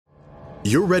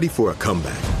You're ready for a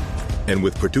comeback. And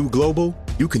with Purdue Global,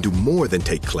 you can do more than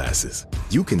take classes.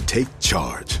 You can take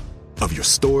charge of your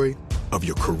story, of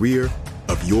your career,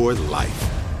 of your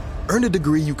life. Earn a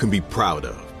degree you can be proud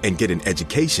of and get an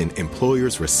education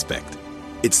employers respect.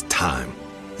 It's time,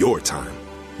 your time,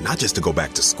 not just to go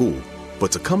back to school,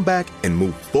 but to come back and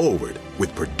move forward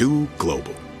with Purdue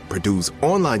Global, Purdue's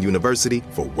online university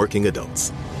for working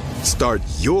adults. Start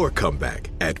your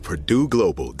comeback at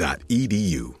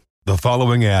purdueglobal.edu. The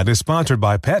following ad is sponsored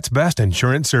by Pets Best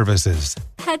Insurance Services.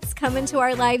 Pets come into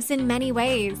our lives in many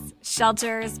ways.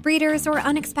 Shelters, breeders, or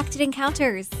unexpected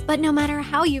encounters. But no matter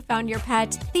how you found your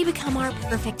pet, they become our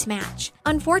perfect match.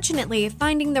 Unfortunately,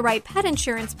 finding the right pet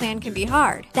insurance plan can be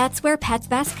hard. That's where Pets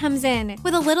Best comes in.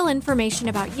 With a little information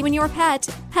about you and your pet,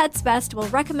 Pets Best will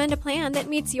recommend a plan that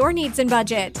meets your needs and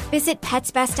budget. Visit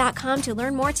PetsBest.com to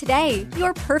learn more today.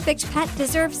 Your perfect pet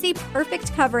deserves the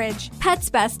perfect coverage.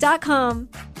 PetsBest.com.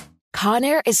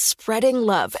 Conair is spreading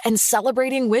love and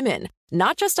celebrating women,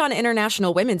 not just on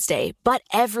International Women's Day, but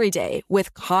every day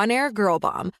with Conair Girl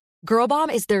Bomb. Girl Bomb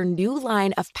is their new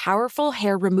line of powerful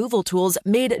hair removal tools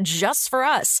made just for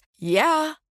us.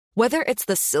 Yeah. Whether it's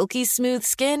the silky smooth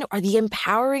skin or the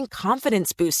empowering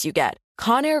confidence boost you get,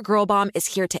 Conair Girl Bomb is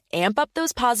here to amp up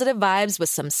those positive vibes with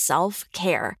some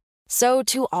self-care. So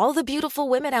to all the beautiful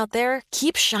women out there,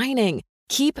 keep shining,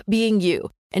 keep being you,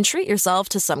 and treat yourself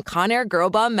to some Conair Girl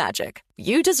Bomb magic.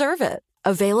 You deserve it.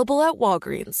 Available at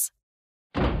Walgreens.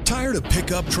 Tired of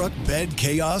pickup truck bed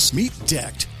chaos? Meet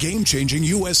Decked. Game-changing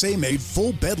USA-made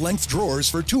full bed-length drawers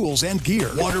for tools and gear.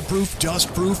 Waterproof,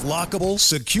 dust-proof, lockable,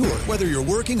 secure. Whether you're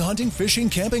working, hunting, fishing,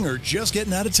 camping, or just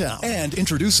getting out of town. And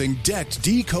introducing Decked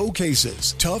Deco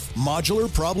cases. Tough,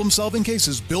 modular, problem-solving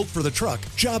cases built for the truck,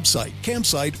 job site,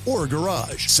 campsite, or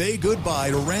garage. Say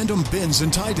goodbye to random bins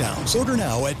and tie-downs. Order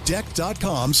now at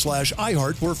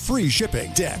decked.com/iHeart for free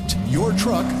shipping. Decked. Your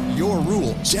truck, your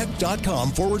rules.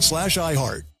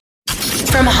 Decked.com/iHeart.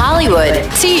 From Hollywood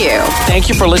to you. Thank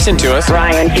you for listening to us.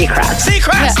 Ryan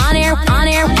Seacrest.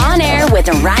 On air with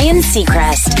Ryan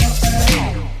Seacrest.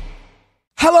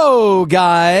 Hello,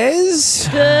 guys.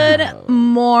 Good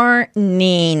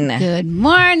morning. Good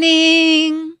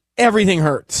morning. Everything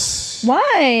hurts.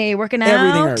 Why? Working out?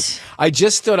 Everything hurts. I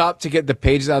just stood up to get the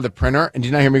pages out of the printer, and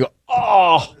did not hear me go,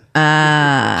 oh.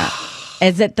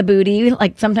 Is it the booty?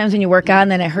 Like sometimes when you work out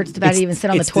and then it hurts to even sit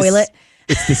on the toilet?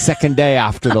 It's the second day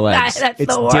after the legs. That's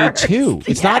it's the worst. Day 2.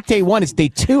 It's not day 1. It's day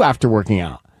 2 after working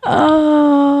out.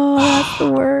 Oh, that's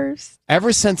the worst.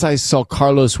 Ever since I saw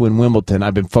Carlos win Wimbledon,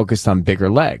 I've been focused on bigger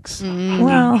legs. Mm-hmm.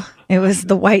 Well, it was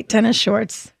the white tennis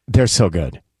shorts. They're so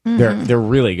good. Mm-hmm. They're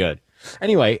really good.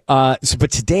 Anyway,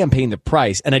 but today I'm paying the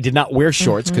price, and I did not wear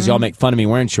shorts because y'all make fun of me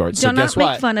wearing shorts. Don't so guess not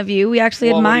what? make fun of you. We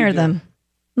actually Well, admire them.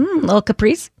 Little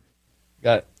capris.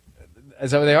 Is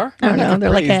that what they are? I don't know.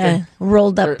 They're like a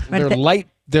rolled up. They're light.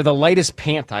 They're the lightest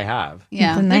pant I have.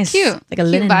 Yeah, They're nice. cute. Like a cute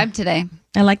linen vibe today.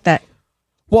 I like that.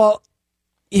 Well,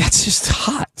 yeah, it's just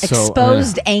hot.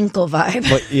 Exposed ankle vibe.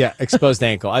 But yeah, exposed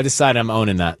ankle. I decided I'm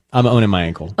owning that. I'm owning my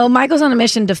ankle. Oh, Michael's on a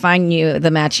mission to find you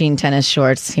the matching tennis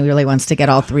shorts. He really wants to get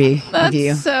all three of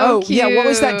you. So cute. Yeah. What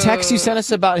was that text you sent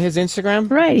us about his Instagram?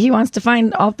 Right. He wants to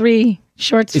find all three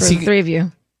shorts for the three of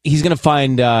you. He's going to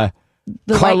find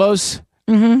Carlos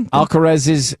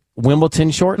Alcaraz's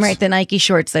Wimbledon shorts. Right. The Nike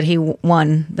shorts that he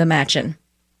won the match in.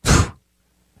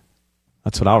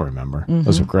 That's what I'll remember.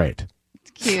 Those are great.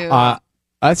 Cute.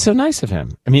 That's so nice of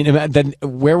him. I mean, then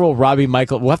where will Robbie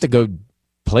Michael? We'll have to go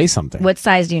play something. What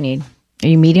size do you need? Are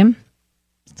you medium?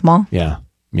 Small? Yeah.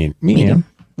 Medium.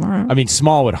 I mean,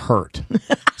 small would hurt.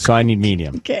 So I need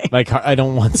medium. Okay. Like, I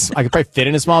don't want, I could probably fit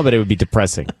in a small, but it would be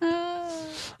depressing.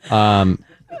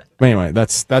 Anyway,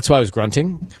 that's why I was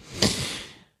grunting.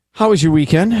 How was your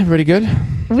weekend? Everybody good?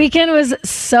 Weekend was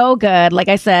so good. Like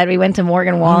I said, we went to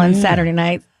Morgan Wallen Saturday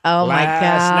night. Oh my God.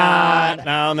 Last night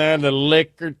down there, the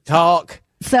liquor talk.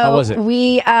 So How was it?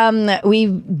 we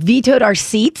vetoed our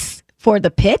seats for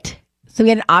the pit. So we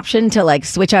had an option to like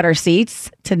switch out our seats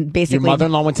to basically. Your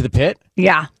mother-in-law went to the pit?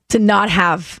 Yeah, to not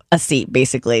have a seat,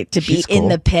 basically, to She's be in cool.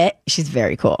 the pit. She's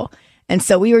very cool. And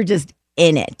so we were just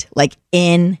in it, like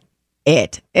in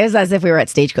it. It was as if we were at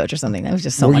Stagecoach or something. That was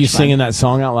just so much fun. Were you singing that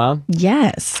song out loud?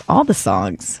 Yes, all the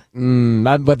songs.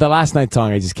 But the last night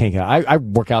song, I just can't get. I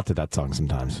work out to that song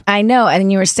sometimes. I know.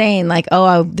 And you were saying like,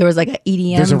 oh, there was like an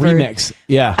EDM. There's a remix.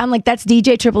 Yeah. I'm like, that's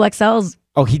DJ Triple XL's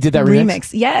Oh, he did that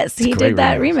remix? Yes, he a great did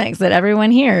that remix that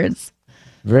everyone hears.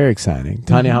 Very exciting.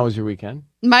 Tanya, how was your weekend?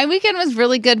 My weekend was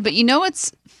really good, but you know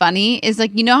what's funny is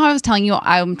like, you know how I was telling you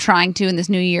I'm trying to in this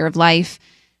new year of life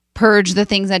purge the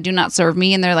things that do not serve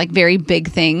me, and they're like very big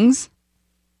things.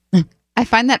 I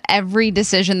find that every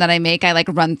decision that I make, I like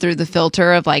run through the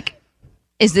filter of like,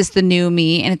 is this the new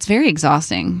me? And it's very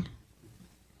exhausting.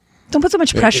 Don't put so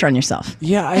much pressure on yourself.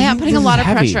 Yeah, I'm putting a lot of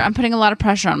pressure. I'm putting a lot of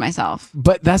pressure on myself.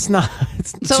 But that's not.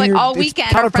 So like all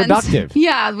weekend, our friends, counterproductive.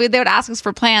 yeah, they would ask us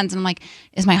for plans, and I'm like,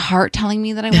 is my heart telling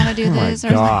me that I want to do this? Oh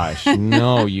my gosh,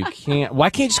 no, you can't. Why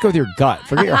can't you just go with your gut?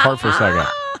 Forget your heart for a second.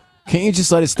 Can't you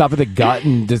just let it stop at the gut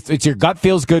and just, it's your gut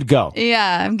feels good, go?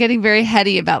 Yeah, I'm getting very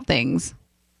heady about things.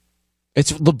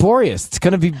 It's laborious. It's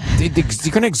gonna be.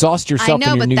 You're gonna exhaust yourself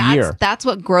in your new year. That's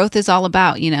what growth is all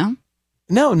about, you know.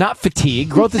 No, not fatigue.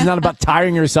 Growth is not about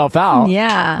tiring yourself out.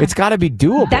 Yeah. It's got to be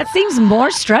doable. That seems more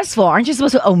stressful. Aren't you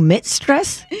supposed to omit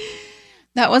stress?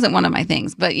 That wasn't one of my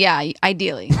things, but yeah,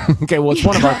 ideally. Okay, well, it's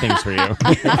one of our things for you.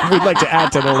 We'd like to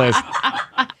add to the list.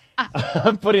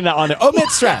 I'm putting that on there. Omit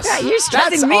stress. Yeah, you're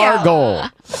stressing That's me our out. goal.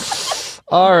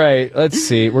 All right, let's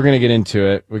see. We're going to get into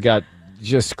it. We got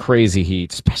just crazy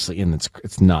heat, especially in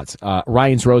it's nuts.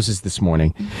 Ryan's Roses this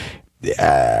morning.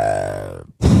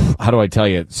 How do I tell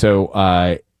you?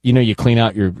 So, you clean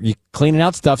out you cleaning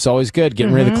out stuff's always good.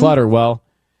 Getting rid of the clutter. Well,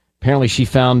 apparently she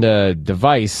found a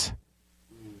device,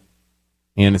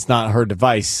 and it's not her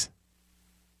device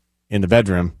in the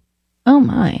bedroom. Oh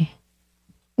my!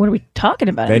 What are we talking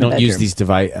about? They in the don't use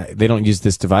bedroom? these they don't use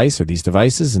this device or these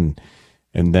devices, and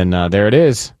then there it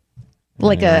is.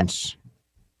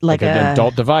 Like an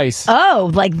adult device. Oh,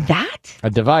 like that?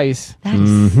 A device. That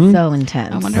is so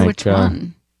intense. I wonder which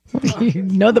one. You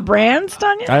know the brands,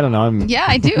 Tanya? I don't know. Yeah,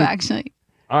 I do actually.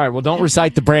 All right. Well, don't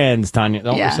recite the brands, Tanya.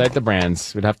 Don't Yeah. recite the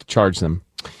brands. We'd have to charge them.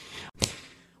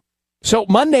 So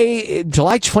Monday,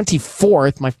 July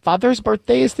 24th, my father's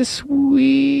birthday is this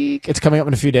week. It's coming up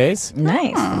in a few days.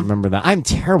 Nice. Remember that. I'm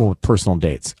terrible with personal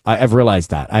dates. I've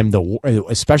realized that. I'm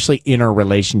especially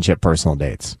interrelationship personal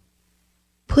dates.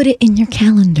 Put it in your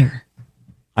calendar.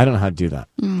 I don't know how to do that.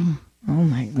 Oh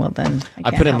my! Well then, I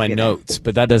put it in my notes,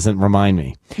 but that doesn't remind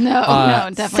me. No,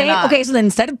 definitely not. Okay, so then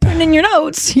instead of putting it in your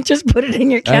notes, you just put it in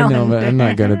your calendar. I know, but I'm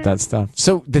not good at that stuff.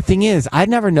 So the thing is, I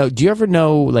never know. Do you ever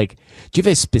know, like, do you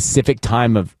have a specific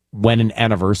time of when an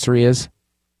anniversary is?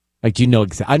 Like, do you know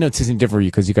I know it's different for you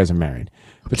because you guys are married.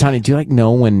 But Tanya, do you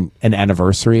know when an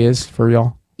anniversary is for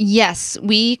y'all? Yes,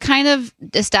 we kind of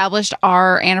established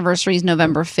our anniversary is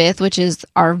November 5th, which is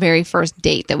our very first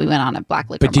date that we went on at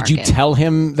Black Liquor But did you Market. tell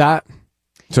him that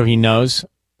so he knows?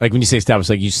 Like when you say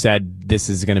established, like you said, this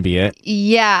is going to be it.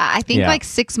 Yeah, I think like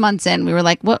 6 months in, we were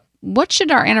like, what should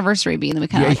our anniversary be? And then we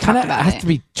kind of you talked about have it. to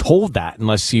be told that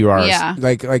unless you are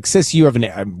like sis, you have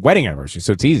a wedding anniversary,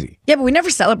 so it's easy. Yeah, but we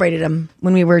never celebrated them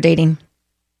when we were dating.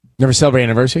 Never celebrate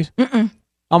anniversaries? Mm-mm.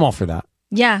 I'm all for that.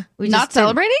 Yeah, we Not just didn't-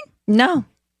 celebrating? No,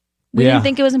 we didn't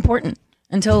think it was important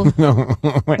until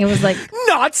it was like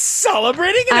not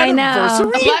celebrating an I know.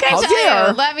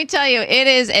 anniversary. Let me tell you, it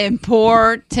is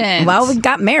important. Well, we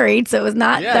got married, so it was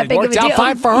not that big of a worked out deal.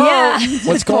 fine for her. Yeah.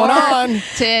 What's going on?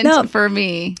 Important for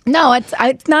me. No,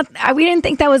 it's not. We didn't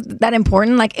think that was that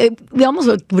important. Like we almost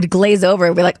would glaze over.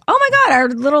 We'd be like, "Oh my god, our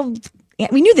little."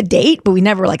 We knew the date, but we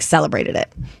never like celebrated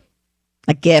it,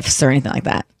 like gifts or anything like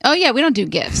that. Oh yeah, we don't do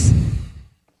gifts.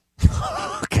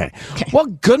 Okay. Well,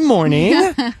 good morning.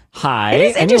 Hi. It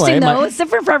is interesting Anyway, though. It's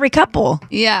different for every couple.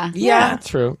 Yeah.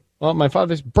 True. Well, my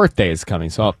father's birthday is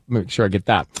coming, so I'll make sure I get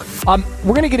that.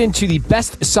 We're going to get into the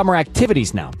best summer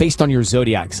activities now, based on your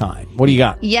zodiac sign. What do you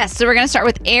got? Yes, so we're going to start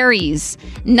with Aries.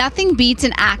 Nothing beats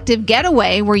an active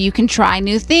getaway where you can try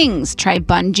new things. Try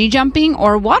bungee jumping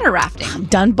or water rafting.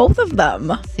 Done both of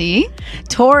them. See?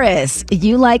 Taurus,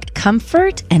 you like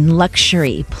comfort and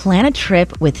luxury. Plan a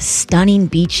trip with stunning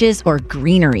beaches or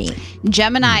greenery.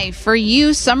 Gemini, for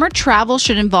you, summer travel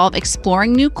should involve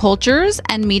exploring new cultures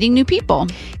and meeting new people.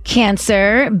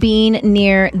 Cancer, being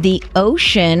near the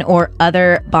ocean or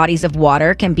other bodies of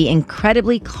water can be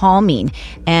incredibly calming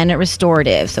and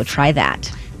restorative, so try that.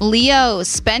 Leo,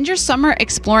 spend your summer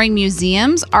exploring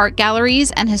museums, art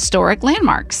galleries, and historic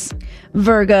landmarks.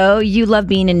 Virgo, you love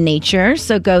being in nature,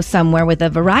 so go somewhere with a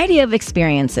variety of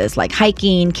experiences like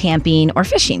hiking, camping, or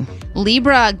fishing.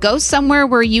 Libra, go somewhere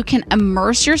where you can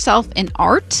immerse yourself in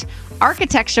art,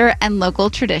 architecture, and local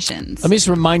traditions. Let me just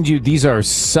remind you, these are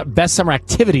best summer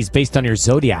activities based on your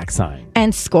zodiac sign.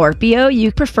 And Scorpio,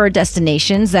 you prefer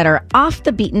destinations that are off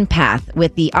the beaten path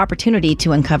with the opportunity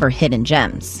to uncover hidden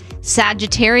gems.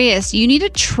 Sagittarius, you need to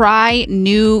try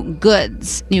new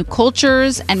goods, new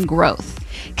cultures, and growth.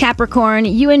 Capricorn,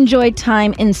 you enjoy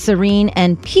time in serene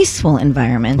and peaceful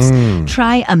environments.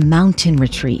 Try a mountain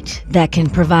retreat that can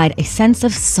provide a sense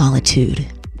of solitude.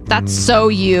 That's so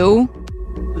you.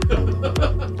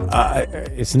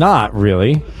 It's not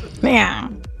really. Yeah,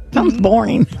 sounds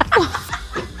boring.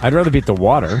 I'd rather be at the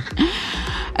water.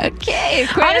 Okay.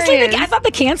 Honestly, Aquarius. I thought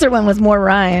the Cancer one was more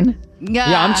Ryan.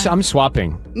 Yeah, I'm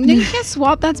swapping. No, you can't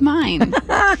swap. That's mine.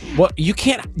 Well, you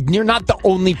can't. You're not the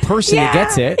only person that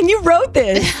gets it. And you wrote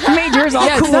this. You made yours all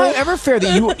Yeah, cool. it's not ever fair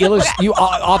that you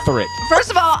author it. First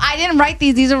of all, I didn't write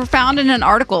these. These were found in an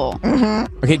article.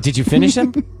 Okay, did you finish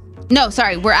them? No,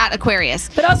 sorry. We're at Aquarius.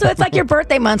 But also, it's like your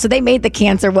birthday month, so they made the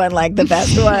Cancer one like the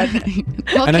best one.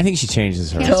 Well, And I think she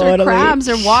changes her. Cancer Totally. crabs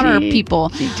are water people.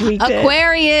 She tweaked it.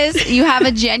 Aquarius, you have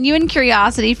a genuine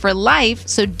curiosity for life,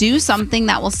 so do something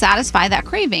that will satisfy that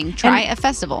craving. Try a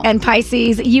festival. And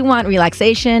Pisces, you want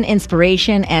relaxation,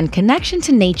 inspiration, and connection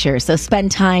to nature. So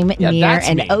spend time near that's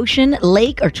an me. ocean,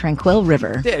 lake, or tranquil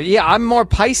river. Yeah, I'm more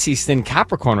Pisces than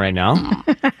Capricorn right now.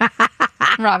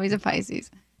 Robbie's a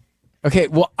Pisces. Okay,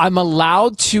 well, I'm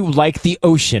allowed to like the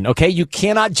ocean. Okay, you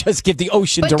cannot just give the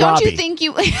ocean But to don't Robbie. you think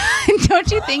you like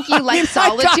my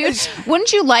solitude? gosh.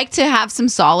 Wouldn't you like to have some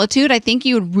solitude? I think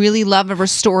you would really love a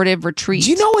restorative retreat.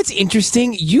 Do you know what's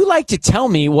interesting? You like to tell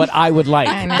me what I would like.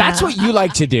 I know. That's what you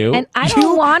like to do. And I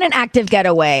don't want an active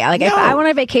getaway. Like if No. I want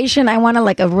a vacation, I want a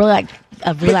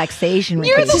relaxation.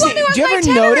 You're the vacation. one who has Do you my ever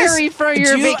notice? itinerary for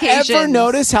your do you vacations. ever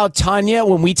notice how Tanya,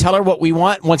 when we tell her what we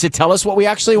want, wants to tell us what we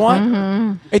actually want?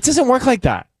 Mm-hmm. It doesn't work like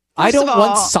that. I First don't of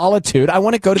want all- solitude. I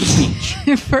want to go to the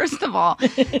beach. First of all,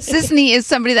 Sisney is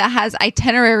somebody that has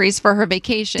itineraries for her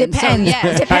vacation. Depends. So,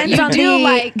 yes, Depends you on do the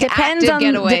like depends active on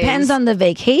getaways. depends on the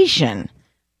vacation.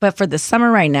 But for the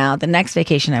summer right now, the next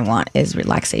vacation I want is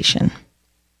relaxation.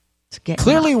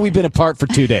 Clearly, we've been apart for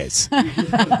 2 days.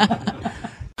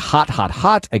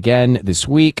 Hot again this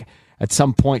week. At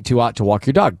some point, too hot to walk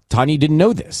your dog. Tanya didn't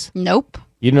know this. Nope.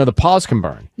 You didn't know the paws can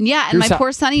burn. Yeah, and Here's my how-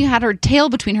 poor Sunny had her tail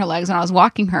between her legs when I was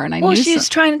walking her, and I Well, knew she's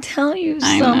trying to tell you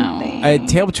I know. something. A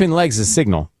tail between the legs is a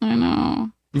signal. I know.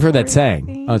 You've heard that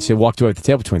saying. Oh, she walked away with the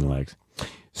tail between the legs.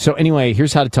 So anyway,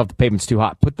 here's how to tell if the pavement's too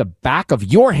hot. Put the back of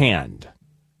your hand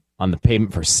on the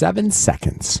pavement for 7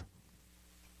 seconds.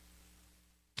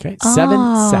 Okay,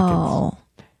 7 seconds.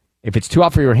 If it's too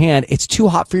hot for your hand, it's too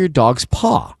hot for your dog's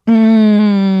paw.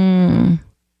 And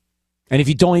if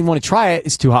you don't even want to try it,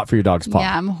 it's too hot for your dog's paw.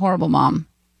 Yeah, I'm a horrible mom.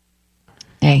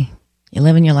 Hey, you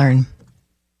live and you learn.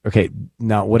 Okay,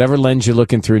 now whatever lens you're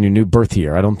looking through in your new birth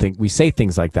year, I don't think we say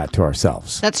things like that to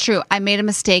ourselves. That's true. I made a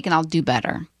mistake, and I'll do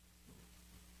better.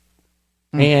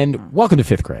 And welcome to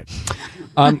 5th grade.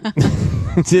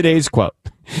 Today's quote: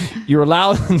 "You're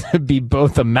allowed to be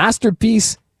both a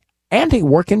masterpiece and a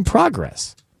work in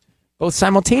progress, both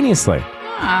simultaneously."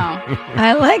 Wow.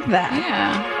 I like that.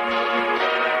 Yeah.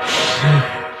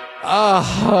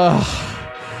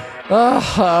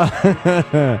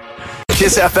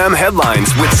 Kiss FM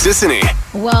headlines with Sissany.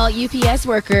 Well, UPS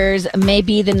workers may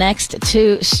be the next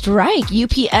to strike.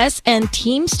 UPS and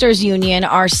Teamsters Union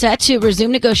are set to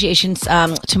resume negotiations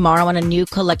tomorrow on a new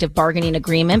collective bargaining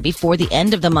agreement before the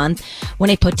end of the month, when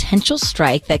a potential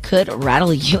strike that could rattle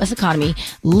the U.S. economy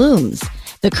looms.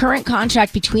 The current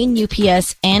contract between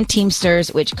UPS and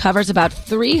Teamsters, which covers about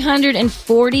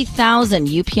 340,000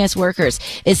 UPS workers,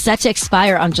 is set to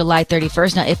expire on July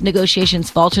 31st. Now, if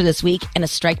negotiations falter this week and a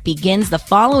strike begins the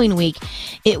following week,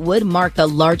 it would mark the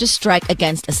largest strike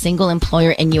against a single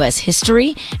employer in U.S.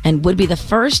 history and would be the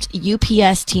first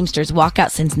UPS Teamsters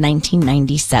walkout since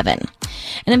 1997.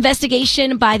 An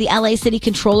investigation by the LA City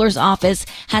Controller's Office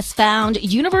has found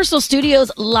Universal Studios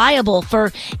liable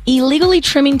for illegally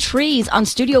trimming trees on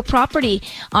studio property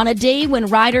on a day when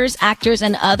writers, actors,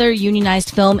 and other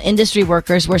unionized film industry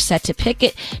workers were set to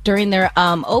picket during their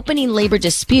opening labor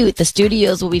dispute. The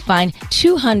studios will be fined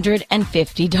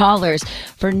 $250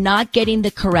 for not getting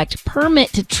the correct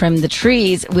permit to trim the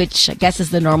trees, which I guess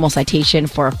is the normal citation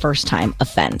for a first-time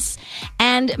offense.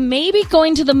 And maybe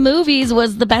going to the movies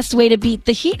was the best way to beat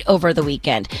the heat over the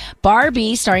weekend.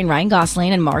 Barbie, starring Ryan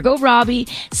Gosling and Margot Robbie,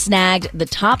 snagged the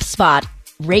top spot,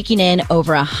 raking in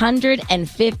over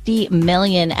 $150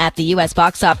 million at the U.S.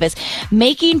 box office,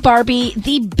 making Barbie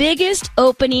the biggest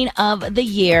opening of the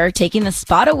year, taking the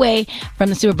spot away from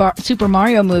the Super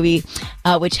Mario movie,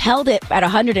 which held it at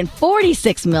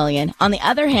 $146 million. On the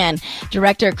other hand,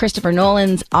 director Christopher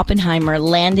Nolan's Oppenheimer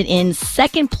landed in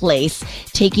second place,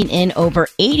 taking in over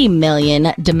 $80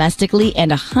 million domestically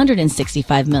and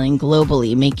 $165 million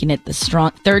globally, making it the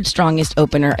third strongest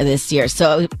opener this year.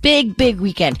 So big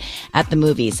weekend at the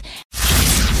movies.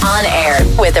 On air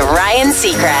with Ryan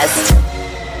Seacrest.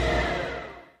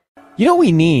 You know,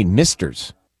 we need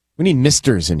misters. We need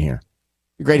misters in here.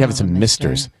 It'd be great having some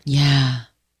misters. Yeah.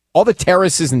 All the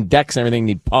terraces and decks and everything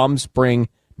need Palm Spring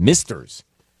misters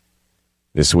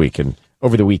this week and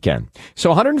over the weekend. So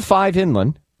 105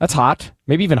 inland. That's hot.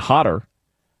 Maybe even hotter.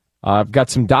 I've got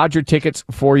some Dodger tickets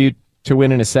for you to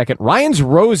win in a second. Ryan's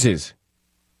Roses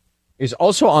is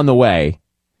also on the way.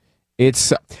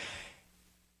 It's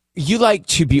you like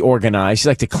to be organized. You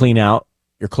like to clean out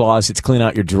your closets, clean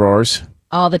out your drawers.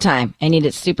 All the time. I need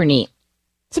it super neat.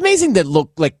 It's amazing that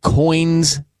look like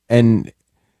coins and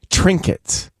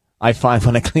trinkets I find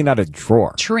when I clean out a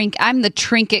drawer. I'm the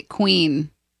trinket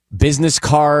queen. Business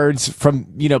cards from,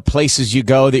 places you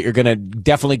go that you're going to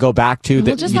definitely go back to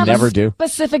that just you have never a do.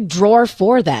 Specific drawer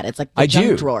for that. It's like the I junk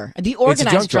do. drawer. The It's a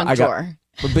organized junk drawer.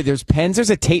 But there's pens. There's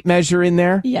a tape measure in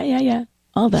there. Yeah.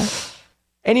 All that.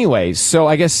 Anyways, so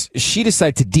I guess she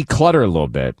decided to declutter a little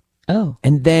bit. Oh.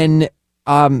 And then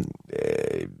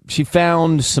she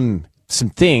found some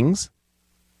things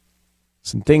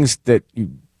that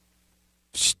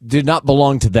did not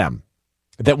belong to them,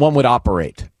 that one would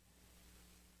operate.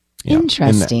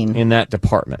 Interesting. In that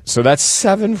department. So that's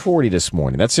 7:40 this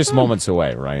morning. That's just moments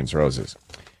away, Ryan's Roses.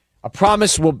 I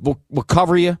promise we'll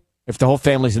cover you if the whole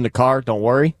family's in the car. Don't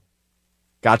worry.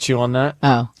 Got you on that.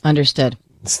 Oh, understood.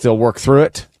 Still work through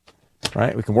it,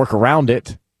 right? We can work around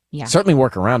it. Yeah. Certainly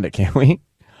work around it, can't we?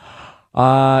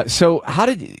 So how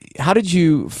did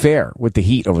you fare with the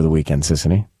heat over the weekend,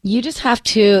 Sissany? You just have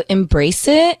to embrace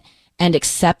it and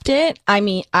accept it. I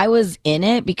mean, I was in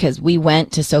it because we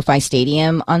went to SoFi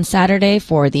Stadium on Saturday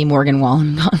for the Morgan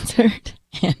Wallen concert.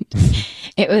 And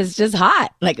it was just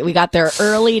hot. Like, we got there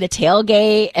early to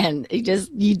tailgate, and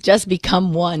you just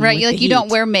become one. Right. with the You don't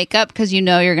heat. wear makeup because you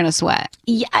know you're going to sweat.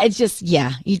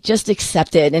 Yeah, you just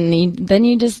accept it, and then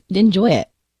you just enjoy it.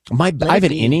 I have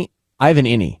an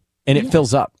innie, and it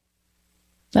fills up.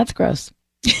 That's gross.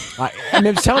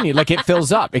 I'm telling you, like, it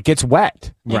fills up. It gets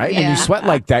wet, right? And you sweat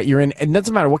like that. It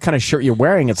doesn't matter what kind of shirt you're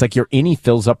wearing. It's like your innie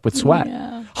fills up with sweat.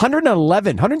 Yeah.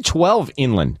 112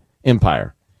 inland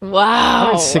Empire. Wow.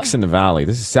 106 in the valley.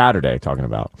 This is Saturday talking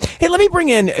about. Hey, let me bring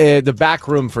in the back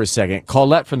room for a second.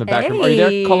 Colette from the back room. Are you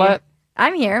there, Colette?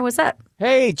 I'm here. What's up?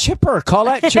 Hey,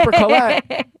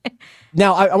 Colette.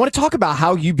 Now, I want to talk about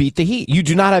how you beat the heat. You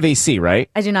do not have AC, right?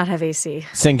 I do not have AC.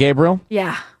 San Gabriel?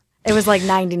 Yeah. It was like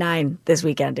 99 this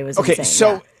weekend. It was okay, insane.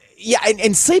 so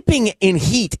and sleeping in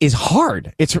heat is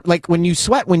hard. It's like when you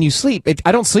sweat, when you sleep,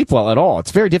 I don't sleep well at all.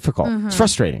 It's very difficult. It's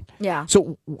frustrating. Yeah.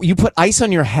 So you put ice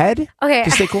on your head Okay.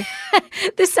 to stay cool?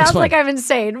 This sounds Explain. like I'm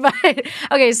insane, but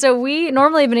okay, so we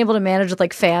normally have been able to manage with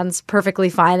like fans perfectly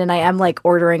fine, and I am like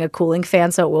ordering a cooling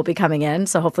fan, so it will be coming in,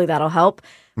 so hopefully that'll help.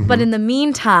 But in the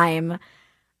meantime,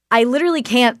 I literally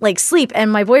can't like sleep,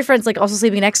 and my boyfriend's like also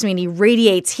sleeping next to me, and he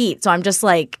radiates heat, so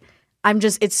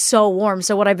it's so warm.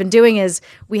 So what I've been doing is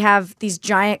we have these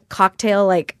giant cocktail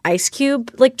like ice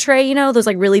cube like tray, those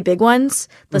like really big ones,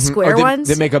 the square ones.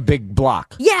 They make a big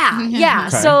block. Yeah. Okay.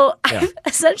 So I've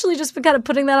essentially just been kind of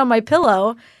putting that on my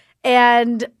pillow,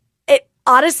 and it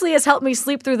honestly has helped me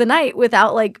sleep through the night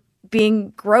without like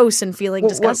being gross and feeling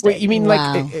disgusting. Wait, you mean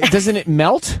Wow. like, doesn't it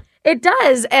melt? It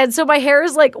does. And so my hair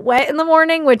is like wet in the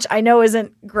morning, which I know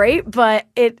isn't great, but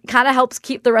it kind of helps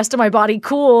keep the rest of my body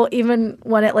cool even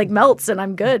when it like melts and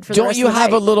I'm good for the Don't rest you of the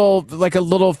have night. a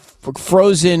little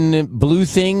frozen blue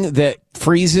thing that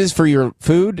freezes for your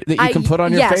food that you can put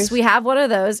on your face? Yes, we have one of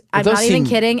those. I'm does not even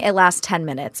seem- kidding. It lasts 10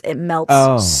 minutes. It melts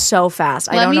Oh. so fast.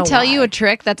 I Let don't me know tell why. you a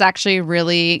trick that's actually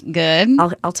really good.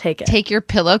 I'll take it. Take your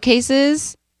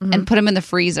pillowcases and put them in the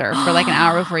freezer for like an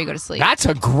hour before you go to sleep. That's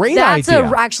a great That's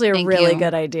idea. actually a Thank really you.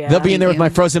 good idea. They'll be in there with you. my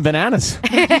frozen bananas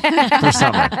for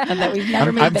summer. That we've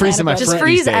never made I'm freezing my banana Just fruit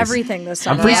freeze these days. everything this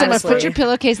summer. freezing my honestly. Put your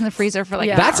pillowcase in the freezer for like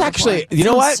Yeah. an That's hour actually, before. you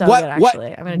know what? Sounds so good,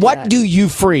 actually. I'm gonna do What that. do you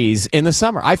freeze in the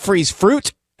summer? I freeze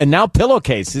fruit and now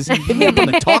pillowcases. Hit me up on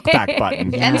the talkback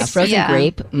button. Yeah, And- frozen yeah.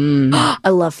 grape. I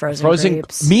love frozen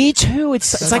grapes. Me too.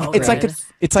 It's like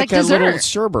like a little dessert.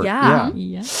 sherbet. Yeah.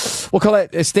 Well,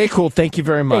 Colette, stay cool. Thank you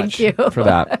very much Thank you. for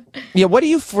that. Yeah.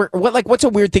 What's a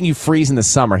weird thing you freeze in the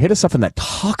summer? Hit us up on that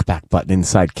talkback button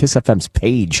inside Kiss FM's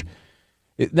page.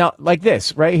 Now, like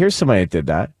this, right? Here's somebody that did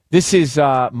that. This is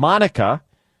Monica.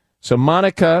 So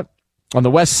Monica on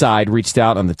the west side reached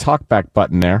out on the talkback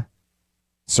button there.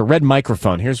 It's a red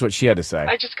microphone. Here's what she had to say.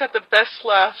 I just got the best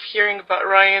laugh hearing about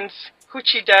Ryan's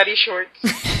hoochie daddy shorts.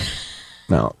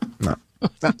 No.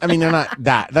 I mean, they're not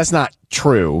that. That's not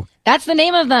true. That's the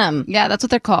name of them. Yeah, that's what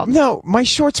they're called. No, my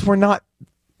shorts were not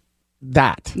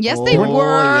that. Yes, they Oh,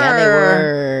 were. yeah, they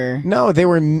were. No, they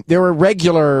were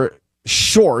regular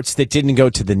shorts that didn't go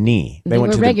to the knee. They were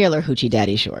went to regular hoochie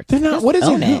daddy shorts. They're not. Just What is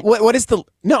own it? What is the?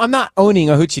 No, I'm not owning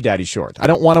a hoochie daddy short. I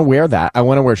don't want to wear that. I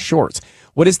want to wear shorts.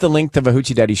 What is the length of a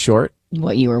hoochie daddy short?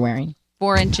 What you were wearing.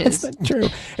 4 inches. That's not true.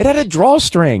 It had a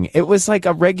drawstring. It was like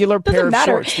a regular pair Doesn't of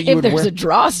matter shorts that you if would there's wear. a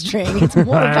drawstring. It's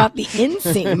more about the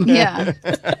inseam. Yeah.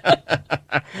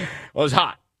 Well, it's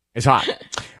hot. It's hot.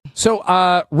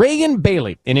 So, Reagan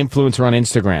Bailey, an influencer on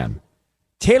Instagram,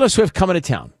 Taylor Swift coming to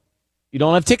town. You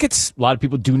don't have tickets? A lot of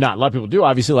people do not. A lot of people do,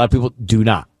 obviously. A lot of people do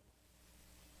not.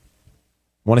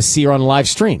 Want to see her on a live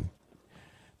stream.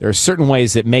 There are certain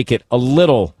ways that make it a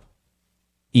little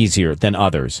easier than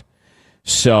others.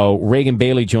 So Reagan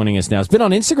Bailey joining us now. Has been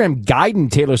on Instagram guiding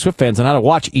Taylor Swift fans on how to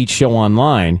watch each show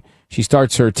online. She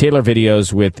starts her Taylor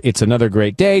videos with "It's another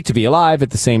great day to be alive" at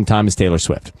the same time as Taylor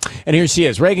Swift. And here she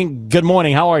is. Reagan, good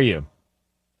morning. How are you?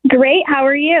 Great. How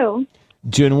are you?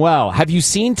 Doing well. Have you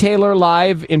seen Taylor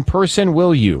live in person?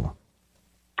 Will you?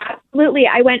 Absolutely.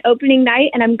 I went opening night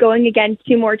and I'm going again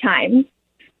 2 more times.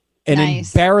 An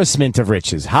embarrassment of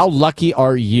riches. How lucky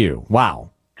are you? Wow.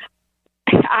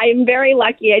 I'm very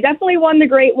lucky. I definitely won the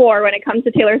Great War when it comes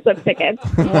to Taylor Swift tickets.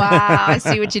 Wow. I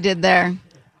see what you did there.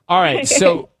 All right.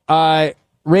 So,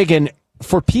 Reagan,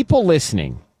 for people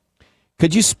listening,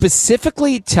 could you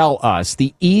specifically tell us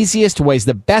the easiest ways,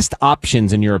 the best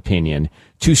options, in your opinion,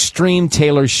 to stream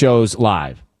Taylor's shows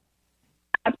live?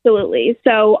 Absolutely.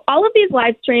 So all of these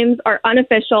live streams are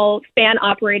unofficial,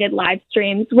 fan-operated live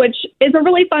streams, which is a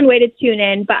really fun way to tune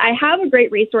in. But I have a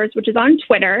great resource, which is on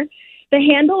Twitter. The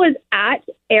handle is at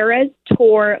Eras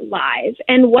Tour Live.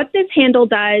 And what this handle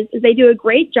does is they do a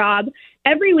great job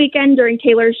every weekend during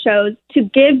Taylor's shows to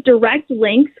give direct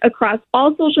links across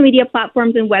all social media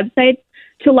platforms and websites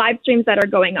to live streams that are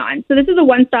going on. So this is a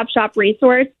one-stop shop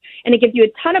resource, and it gives you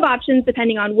a ton of options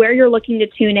depending on where you're looking to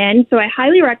tune in. So I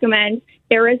highly recommend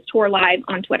Eras Tour Live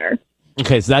on Twitter.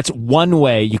 Okay, so that's one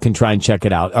way you can try and check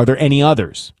it out. Are there any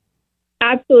others?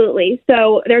 Absolutely.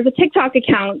 So there's a TikTok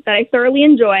account that I thoroughly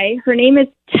enjoy. Her name is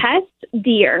Tess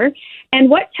Deer. And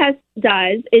what Tess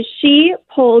does is she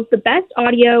pulls the best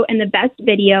audio and the best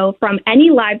video from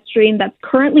any live stream that's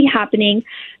currently happening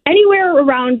anywhere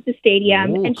around the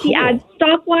stadium. Ooh, and she adds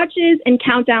stopwatches and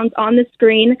countdowns on the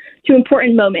screen to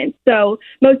important moments. So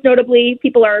most notably,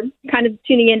 people are kind of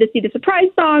tuning in to see the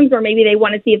surprise songs, or maybe they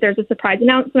want to see if there's a surprise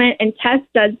announcement. And Tess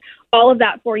does all of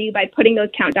that for you by putting those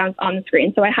countdowns on the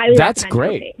screen. So I highly recommend That's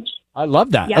great. her page. I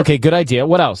love that. Yep. Okay, good idea.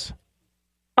 What else?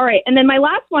 All right. And then my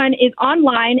last one is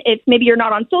online. If maybe you're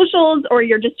not on socials or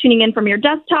you're just tuning in from your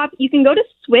desktop, you can go to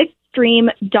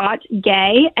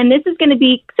swiftstream.gay. And this is going to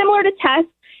be similar to Tess.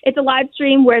 It's a live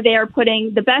stream where they are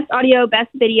putting the best audio, best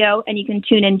video, and you can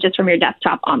tune in just from your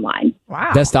desktop online.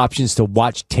 Wow. Best options to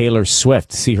watch Taylor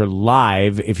Swift, see her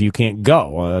live if you can't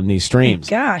go on these streams.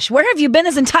 Gosh, where have you been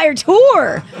this entire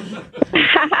tour?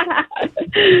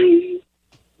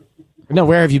 No,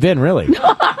 where have you been, really?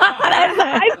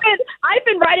 I've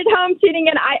been right at home tuning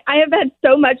in. I have had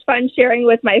so much fun sharing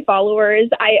with my followers.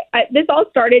 This all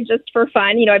started just for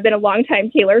fun. You know, I've been a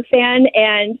longtime Taylor fan,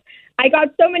 and I got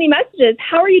so many messages.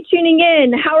 How are you tuning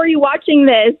in? How are you watching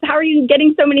this? How are you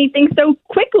getting so many things so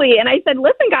quickly? And I said,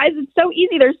 listen, guys, it's so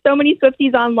easy. There's so many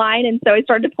Swifties online. And so I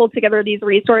started to pull together these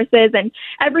resources. And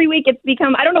every week it's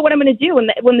become, I don't know what I'm going to do when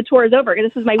the tour is over.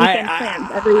 This is my weekend plans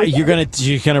every weekend.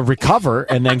 You're gonna recover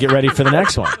and then get ready for the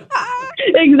next one.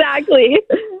 Exactly.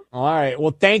 All right.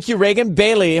 Well, thank you, Reagan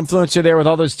Bailey, influencer there with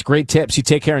all those great tips. You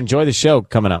take care. Enjoy the show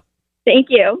coming up. Thank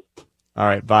you. All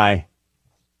right. Bye.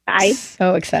 Bye.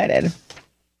 So excited.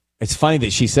 It's funny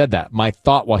that she said that. My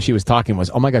thought while she was talking was,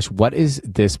 oh my gosh, what is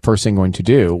this person going to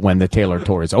do when the Taylor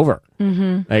tour is over?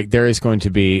 Mm-hmm. Like, there is going to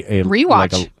be a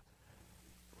rewatch.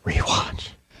 Rewatch.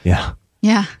 Yeah.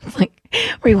 Yeah. Like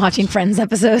rewatching Friends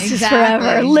episodes just Exactly.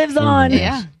 forever. Lives on.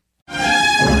 Yeah.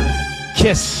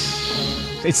 Kiss.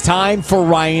 It's time for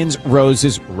Ryan's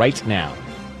Roses right now.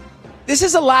 This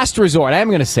is a last resort. I am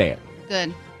going to say it.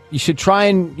 Good. You should try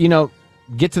and,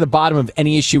 get to the bottom of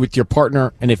any issue with your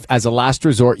partner. And if as a last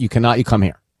resort, you cannot, you come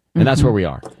here. And that's where we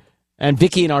are. And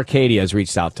Vicky in Arcadia has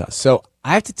reached out to us. So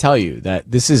I have to tell you that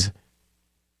this is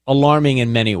alarming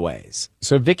in many ways.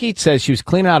 So Vicky says she was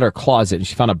cleaning out her closet and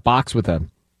she found a box with a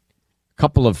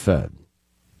couple of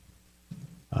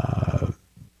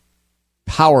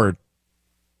power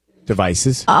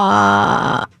devices.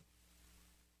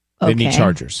 They need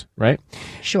chargers, right?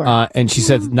 Sure. And she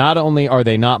said, not only are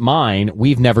they not mine,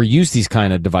 we've never used these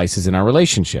kind of devices in our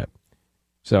relationship.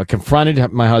 So I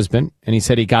confronted my husband, and he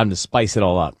said he got him to spice it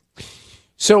all up.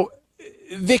 So,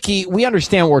 Vicky, we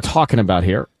understand what we're talking about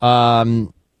here.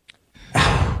 I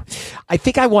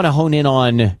think I want to hone in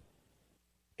on.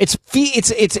 It's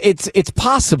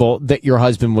possible that your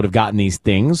husband would have gotten these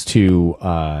things to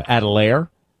add a layer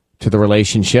to the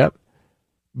relationship,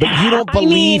 but you don't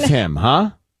believe him,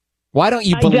 huh? Why don't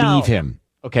you believe him?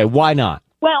 Okay, why not?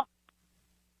 Well,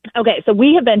 okay, so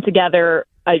we have been together.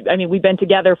 I mean, we've been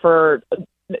together for,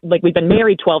 we've been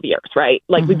married 12 years, right?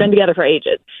 We've been together for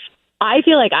ages. I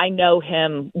feel like I know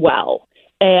him well.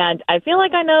 And I feel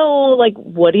like I know,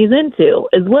 what he's into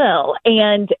as well.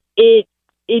 And it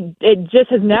it just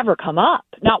has never come up,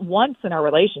 not once in our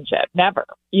relationship, never,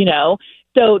 you know?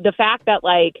 So the fact that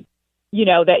like, you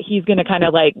know, that he's going to kind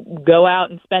of like go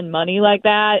out and spend money like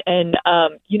that and,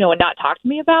 you know, and not talk to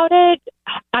me about it.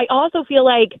 I also feel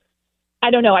like, I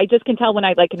don't know, I just can tell when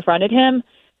I like confronted him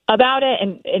about it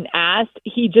and asked,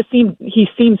 he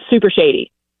seemed super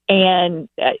shady, and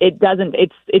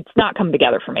it's not coming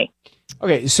together for me.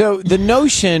 Okay, so the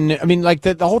notion, I mean, like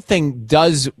the whole thing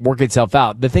does work itself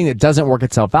out. The thing that doesn't work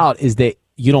itself out is that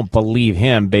you don't believe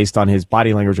him based on his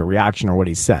body language or reaction or what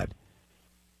he said.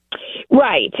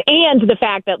 Right. And the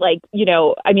fact that, like, you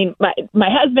know, I mean, my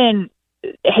husband,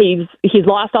 he's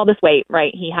lost all this weight,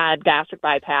 right? He had gastric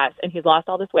bypass and he's lost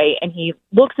all this weight and he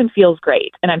looks and feels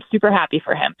great. And I'm super happy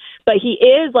for him. But he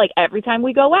is like, every time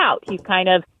we go out, he's kind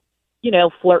of, you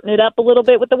know, flirting it up a little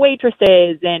bit with the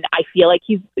waitresses. And I feel like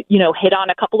he's, you know, hit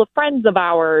on a couple of friends of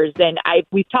ours. And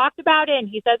we've talked about it and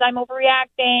he says I'm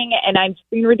overreacting and I'm just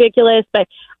being ridiculous. But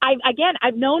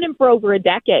I've known him for over a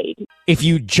decade. If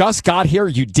you just got here,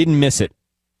 you didn't miss it.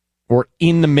 We're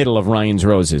in the middle of Ryan's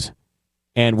Roses.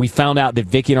 And we found out that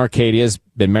Vicky in Arcadia has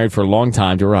been married for a long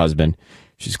time to her husband.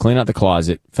 She's cleaned out the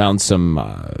closet, found some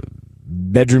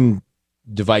bedroom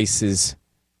devices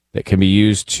that can be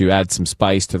used to add some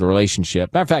spice to the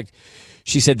relationship. Matter of fact,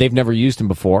 she said they've never used them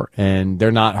before, and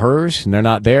they're not hers, and they're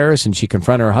not theirs. And she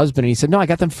confronted her husband, and he said, no, I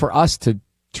got them for us to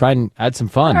try and add some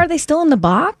fun. Are they still in the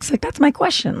box? Like, that's my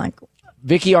question. Like,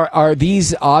 Vicky, are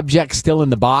these objects still in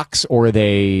the box, or are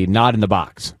they not in the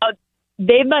box?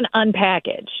 They've been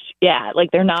unpackaged. Yeah, like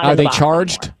they're not. Are in the they box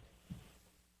charged?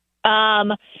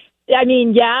 Anymore. I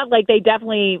mean, yeah, like they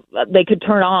definitely they could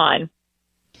turn on.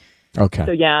 Okay.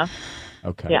 So yeah.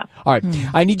 Okay. Yeah. All right.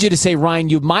 I need you to say, Ryan,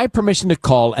 you have my permission to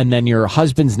call, and then your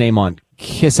husband's name on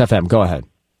Kiss FM. Go ahead.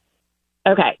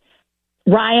 Okay.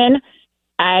 Ryan,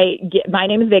 my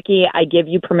name is Vicky. I give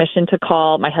you permission to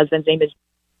call. My husband's name is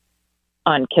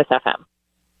on Kiss FM.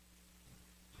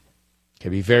 Okay,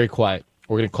 be very quiet.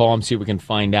 We're going to call him, see what we can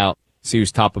find out, see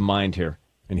who's top of mind here.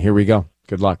 And here we go.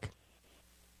 Good luck.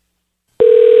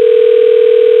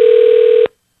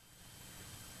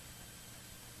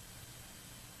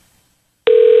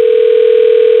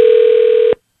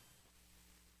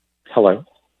 Hello.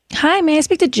 hi, may I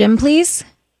speak to Jim, please?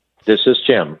 This is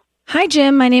Jim. Hi,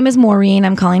 Jim. My name is Maureen.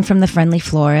 I'm calling from the Friendly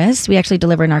Florist. We actually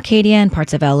deliver in Arcadia and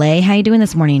parts of LA. How you doing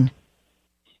this morning?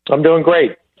 I'm doing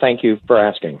great. Thank you for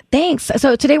asking. Thanks.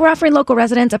 So today we're offering local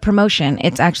residents a promotion.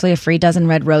 It's actually a free dozen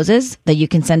red roses that you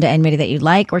can send to anybody that you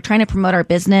like. We're trying to promote our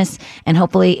business, and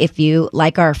hopefully if you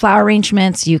like our flower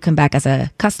arrangements, you come back as a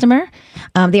customer.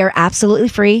 They are absolutely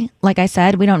free. Like I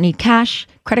said, we don't need cash,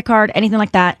 credit card, anything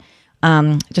like that.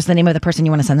 Just the name of the person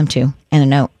you want to send them to and a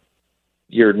note.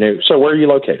 You're new. So where are you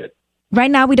located? Right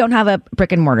now, we don't have a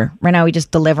brick and mortar. Right now, we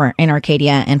just deliver in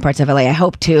Arcadia and parts of LA. I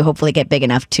hope to hopefully get big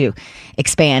enough to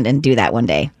expand and do that one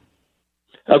day.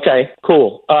 Okay,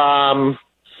 cool.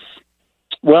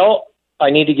 Well, I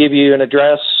need to give you an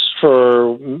address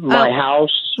for my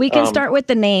house. We can start with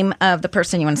the name of the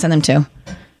person you want to send them to.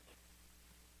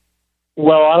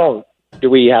 Well, do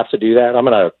we have to do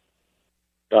that?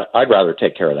 I'd rather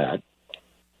take care of that.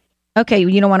 Okay,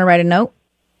 you don't want to write a note?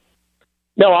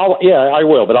 No, I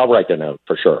will, but I'll write the note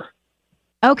for sure.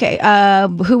 Okay,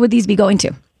 who would these be going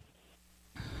to?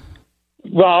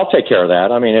 Well, I'll take care of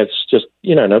that. I mean, it's just,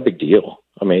 no big deal.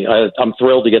 I mean, I'm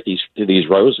thrilled to get these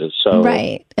roses. So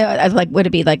right, would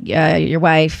it be like your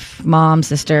wife, mom,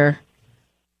 sister?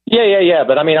 Yeah.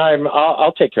 But I mean,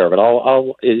 I'll take care of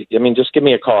it. Just give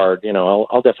me a card.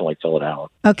 I'll definitely fill it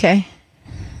out. Okay.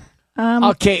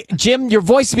 Okay, Jim, your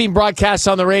voice is being broadcast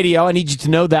on the radio. I need you to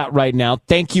know that right now.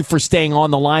 Thank you for staying on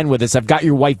the line with us. I've got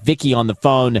your wife, Vicky, on the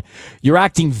phone. You're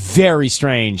acting very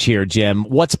strange here, Jim.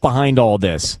 What's behind all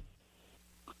this?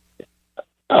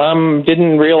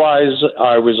 Didn't realize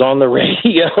I was on the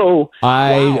radio.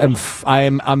 I'm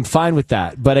fine with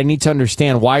that, but I need to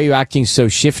understand, why are you acting so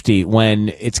shifty when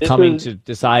it's coming to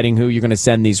deciding who you're going to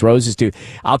send these roses to?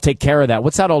 I'll take care of that.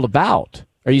 What's that all about?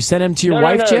 Are you sending them to your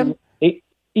wife, Jim?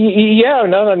 Yeah,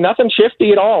 no, nothing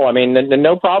shifty at all. I mean,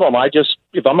 no problem.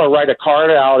 If I'm going to write a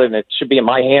card out and it should be in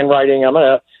my handwriting, I'm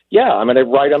going to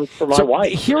write them for my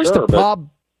wife. Here's the problem.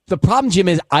 The problem, Jim,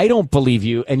 is I don't believe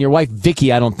you, and your wife,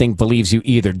 Vicky, I don't think believes you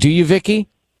either. Do you, Vicky?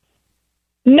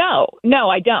 No,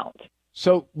 I don't.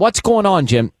 So what's going on,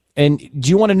 Jim? And do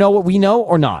you want to know what we know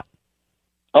or not?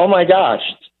 Oh, my gosh.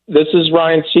 This is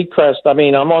Ryan Seacrest. I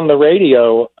mean, I'm on the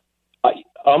radio.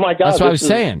 Oh, my God. That's what I was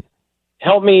saying.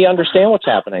 Help me understand what's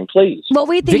happening, please. Well,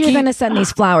 we think you're going to send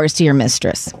these flowers to your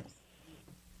mistress.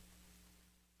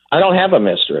 I don't have a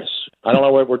mistress. I don't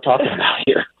know what we're talking about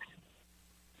here.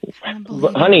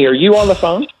 Honey, are you on the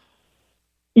phone?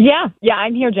 Yeah,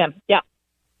 I'm here, Jim. Yeah.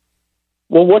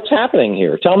 Well, what's happening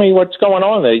here? Tell me what's going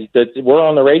on. That we're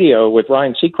on the radio with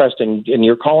Ryan Seacrest, and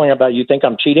you're calling about you think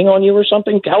I'm cheating on you or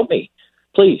something? Help me,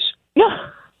 please. Yeah.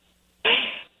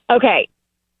 Okay.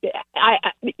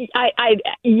 I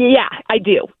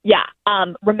do. Yeah.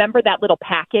 Remember that little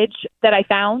package that I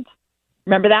found?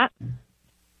 Remember that?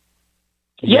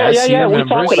 Yeah. We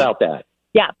talked about that.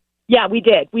 Yeah, we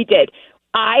did.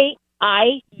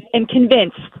 I am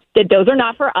convinced that those are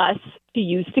not for us to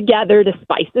use together to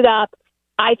spice it up.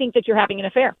 I think that you're having an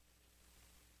affair.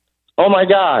 Oh my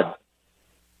God.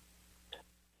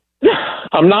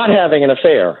 I'm not having an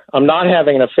affair.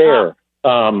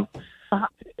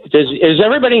 Does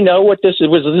everybody know what this is?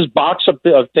 Was this box of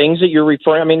things that you're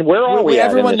referring? I mean, where are we?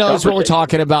 Everyone knows what we're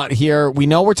talking about here. We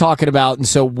know we're talking about, and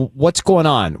so what's going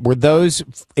on? Were those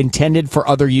intended for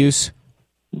other use?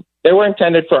 They were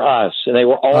intended for us, and they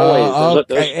were always.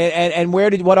 Okay. And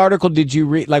what article did you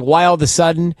read? Like, why all of a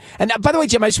sudden? And by the way,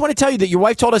 Jim, I just want to tell you that your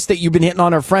wife told us that you've been hitting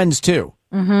on her friends too.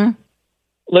 Mm-hmm.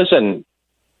 Listen,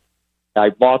 I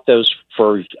bought those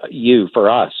for you, for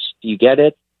us. Do you get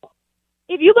it?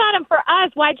 If you got them for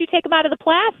us, why'd you take them out of the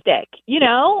plastic? You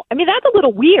know, I mean, that's a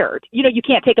little weird. You know, you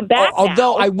can't take them back.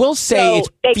 Although I will say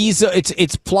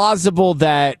it's plausible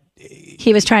that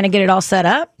he was trying to get it all set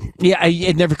up. Yeah,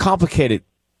 it never complicated.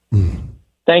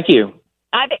 Thank you.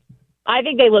 I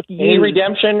think they look used. Any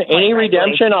redemption?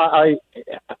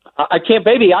 I can't,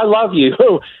 baby. I love you.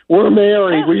 We're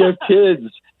married. We have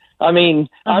kids. I mean,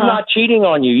 I'm not cheating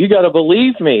on you. You got to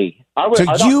believe me.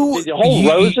 The whole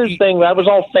roses thing, that was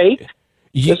all fake.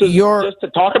 Just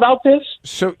to talk about this.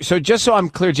 So just so I'm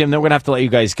clear, Jim, then we're gonna have to let you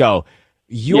guys go.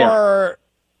 Your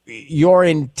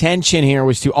intention here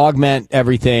was to augment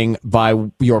everything by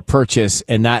your purchase,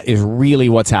 and that is really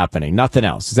what's happening. Nothing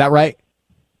else. Is that right?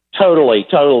 Totally.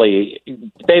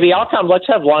 Baby, I'll come. Let's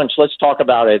have lunch. Let's talk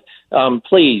about it.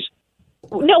 Please.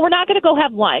 No, we're not going to go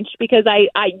have lunch because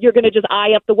you're going to just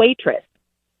eye up the waitress.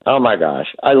 Oh, my gosh.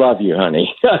 I love you,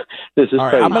 honey. This is all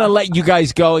right, crazy. I'm going to let you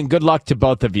guys go, and good luck to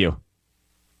both of you.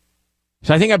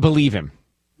 So I think I believe him.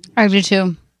 I do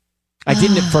too. I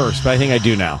didn't at first, but I think I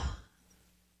do now.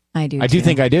 I do. I do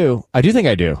think I do.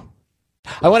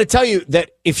 I want to tell you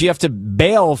that if you have to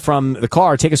bail from the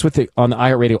car, take us with you on the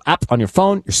iHeartRadio app on your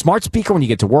phone, your smart speaker when you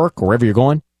get to work or wherever you're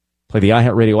going. Play the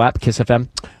iHeartRadio app, Kiss FM.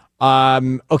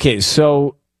 Okay,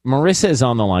 so Marissa is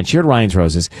on the line. She heard Ryan's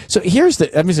Roses. So I'm just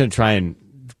going to try and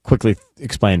quickly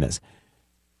explain this.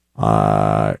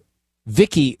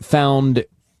 Vicky found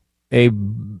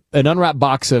an unwrapped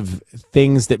box of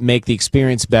things that make the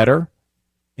experience better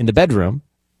in the bedroom.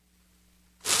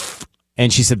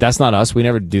 And she said, that's not us. We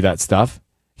never do that stuff.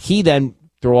 He then,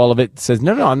 through all of it, says,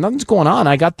 no, nothing's going on.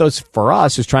 I got those for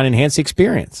us. Just trying to enhance the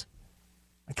experience.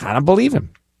 I kind of believe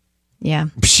him. Yeah.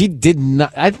 She did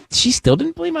not. She still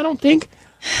didn't believe him, I don't think.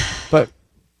 But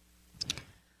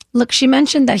look, she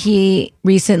mentioned that he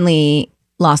recently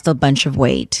lost a bunch of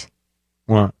weight.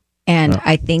 What? And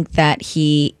I think that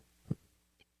he's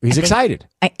excited.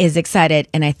 Is excited.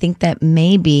 And I think that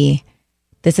maybe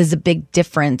this is a big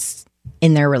difference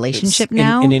in their relationship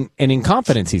now. And in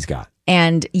confidence he's got.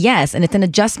 And yes, and it's an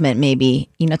adjustment maybe.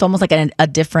 You know, it's almost like a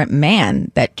different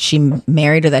man that she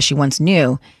married or that she once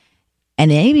knew. And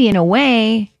maybe in a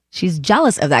way, she's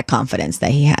jealous of that confidence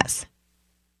that he has.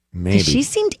 Maybe. She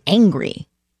seemed angry.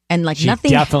 And like She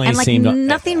nothing definitely and like seemed,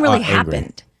 nothing really angry.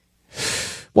 happened.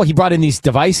 Well, he brought in these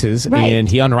devices and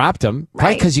he unwrapped them,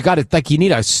 right? Because you got to, you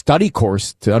need a study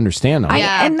course to understand them.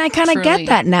 And I kind of get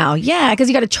that now. Yeah, because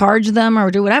you got to charge them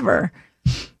or do whatever.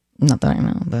 Not that I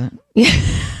know, but yeah.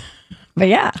 But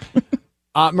yeah.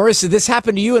 Marissa, this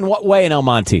happened to you in what way in El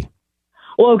Monte?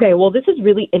 Well, okay. Well, this is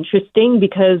really interesting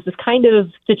because this kind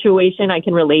of situation I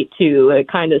can relate to.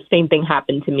 Kind of same thing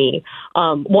happened to me.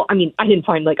 Well, I mean, I didn't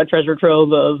find like a treasure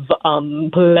trove of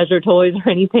pleasure toys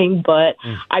or anything, but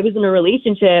I was in a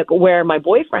relationship where my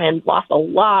boyfriend lost a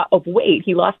lot of weight.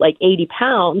 He lost like 80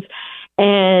 pounds.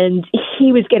 And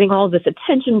he was getting all this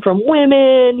attention from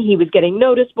women. He was getting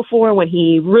noticed before when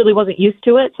he really wasn't used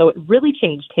to it. So it really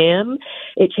changed him.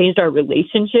 It changed our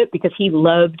relationship because he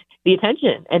loved the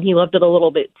attention and he loved it a little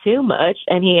bit too much.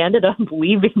 And he ended up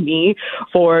leaving me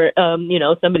for,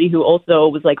 somebody who also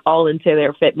was like all into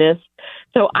their fitness.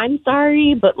 So I'm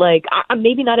sorry, but like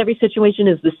maybe not every situation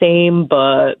is the same,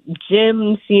 but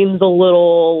Jim seems a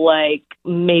little like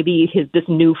maybe this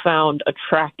newfound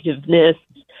attractiveness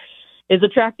is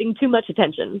attracting too much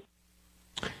attention.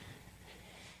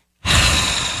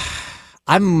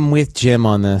 I'm with Jim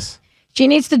on this. She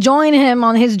needs to join him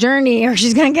on his journey or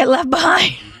she's going to get left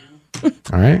behind.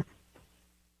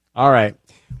 All right.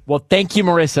 Well, thank you,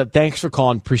 Marissa. Thanks for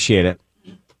calling. Appreciate it.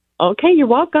 Okay, you're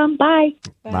welcome. Bye.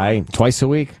 Bye. Twice a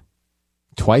week.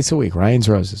 Ryan's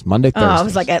Roses. Monday, Thursday. I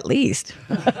was like, at least.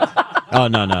 Oh,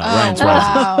 no. Ryan's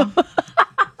Roses.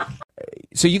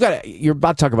 So you're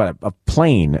about to talk about a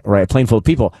plane, right? A plane full of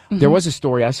people. Mm-hmm. There was a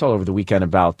story I saw over the weekend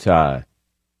about a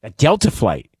Delta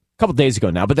flight a couple days ago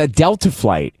now, but that Delta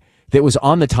flight that was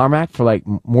on the tarmac for like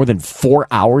more than 4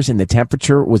 hours and the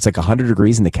temperature was like 100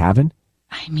 degrees in the cabin.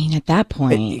 I mean, at that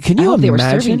point, can you I hope imagine? they were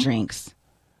serving drinks.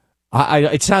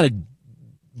 It sounded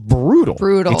brutal.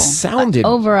 Brutal. It sounded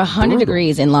over 100 brutal.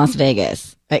 degrees in Las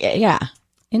Vegas. Yeah,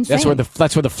 insane.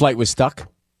 That's where the flight was stuck.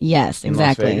 Yes, in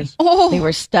Las exactly. Vegas? They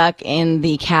were stuck in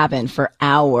the cabin for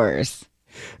hours.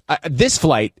 This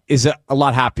flight is a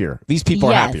lot happier. These people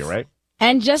are Yes. happier, right?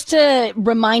 And just to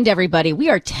remind everybody, we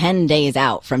are 10 days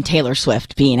out from Taylor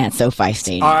Swift being at SoFi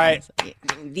Stadium. All right.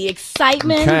 The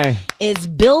excitement Okay. is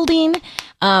building.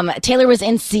 Taylor was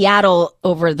in Seattle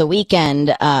over the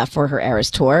weekend for her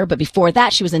Eras tour, but before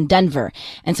that, she was in Denver.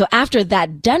 And so after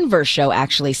that Denver show,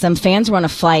 actually, some fans were on a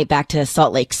flight back to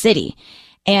Salt Lake City.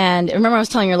 And remember, I was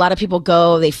telling you, a lot of people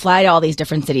they fly to all these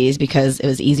different cities because it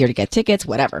was easier to get tickets,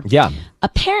 whatever. Yeah.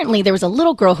 Apparently, there was a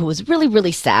little girl who was really,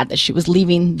 really sad that she was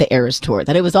leaving the Eras tour,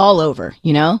 that it was all over,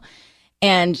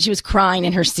 And she was crying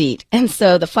in her seat. And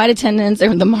so the flight attendants,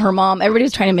 her mom, everybody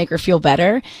was trying to make her feel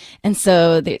better. And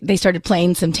so they started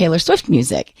playing some Taylor Swift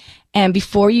music. And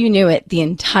before you knew it, the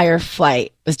entire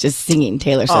flight was just singing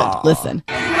Taylor Swift. Aww. Listen.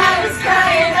 I was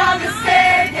crying on the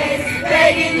staircase,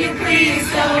 begging you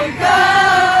please don't go.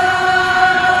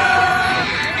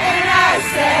 And I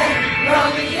said,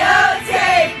 Romeo,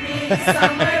 take me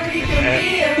somewhere we can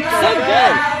be alone. So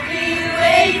good. I'll be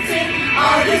waiting.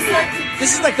 All this left to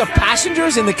This is like the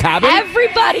passengers in the cabin?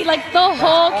 Everybody, like the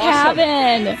whole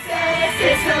cabin. It's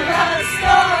a love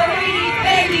story,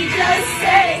 baby, just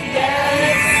say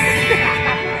yes.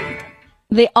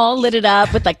 They all lit it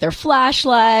up with like their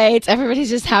flashlights. Everybody's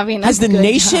just having a Has the good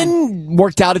nation time.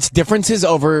 worked out its differences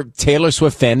over Taylor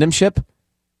Swift fandomship?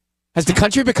 Has the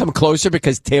country become closer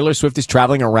because Taylor Swift is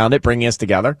traveling around it, bringing us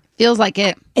together? Feels like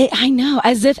it. I know,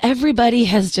 as if everybody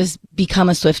has just become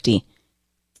a Swiftie.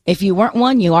 If you weren't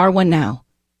one, you are one now.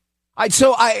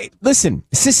 Listen,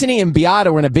 Sissany and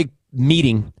Beata were in a big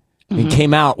meeting and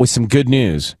came out with some good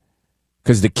news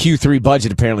because the Q3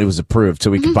 budget apparently was approved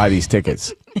so we could buy these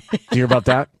tickets. Did you hear about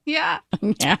that? Yeah.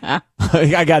 Yeah.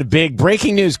 I got big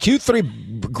breaking news.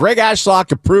 Q3, Greg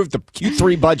Ashlock approved the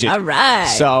Q3 budget. All right.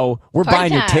 So we're Party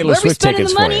buying your time. Taylor Where are we Swift spending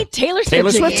tickets the money? for you.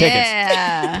 Taylor Swift tickets. tickets.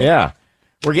 Yeah. Yeah.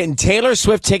 We're getting Taylor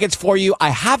Swift tickets for you. I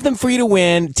have them for you to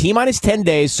win. T-minus 10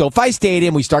 days. SoFi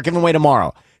Stadium. We start giving away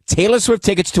tomorrow. Taylor Swift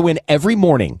tickets to win every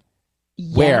morning.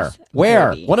 Yes,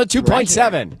 Where? baby.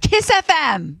 102.7. Kiss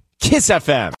FM. Kiss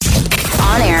FM.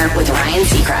 On air with Ryan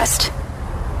Seacrest.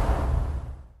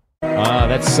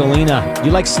 That's Selena. You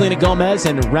like Selena Gomez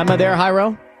and Rema there,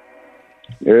 Hyro?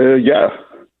 Yeah.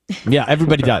 Yeah,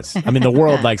 everybody does. I mean, the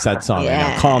world likes that song right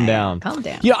now. Calm down. Calm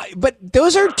down. Yeah, but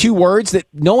those are two words that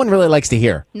no one really likes to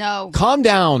hear. No. Calm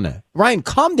down. Ryan,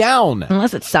 calm down.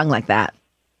 Unless it's sung like that.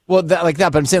 Well, like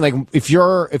that, but I'm saying, like,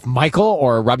 if Michael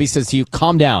or Robbie says to you,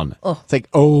 calm down, it's like,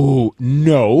 oh,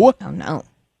 no. Oh, no.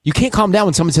 You can't calm down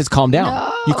when someone says calm down.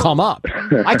 No. You calm up.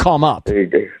 I calm up.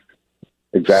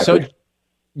 Exactly. So,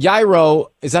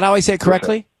 Yairo, is that how I say it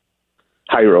correctly?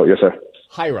 Hyro, yes, sir.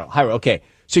 Hyro, okay.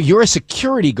 So you're a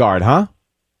security guard, huh?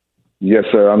 Yes,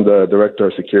 sir. I'm the director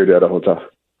of security at a hotel.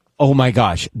 Oh, my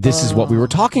gosh. This is what we were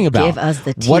talking about. Give us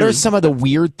the tea. What are some of the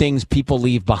weird things people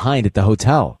leave behind at the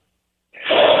hotel?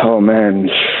 Oh, man.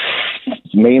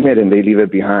 Name it and they leave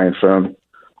it behind, from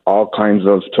all kinds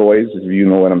of toys, if you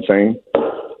know what I'm saying.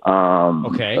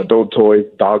 Okay. Adult toys,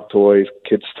 dog toys,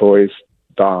 kids' toys.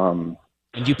 And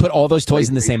you put all those toys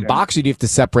in the same box, or do you have to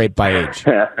separate by age?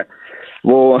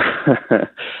 Well,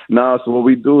 no. So what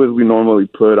we do is we normally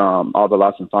put all the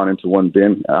lost and found into one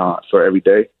bin for every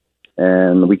day,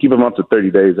 and we keep them up to 30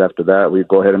 days. After that, we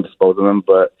go ahead and dispose of them.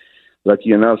 But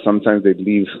lucky enough, sometimes they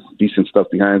leave decent stuff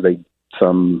behind, like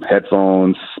some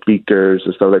headphones, speakers,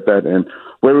 and stuff like that. And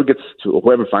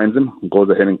whoever finds them goes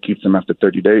ahead and keeps them after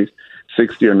 30 days,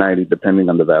 60 or 90, depending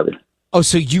on the value. Oh,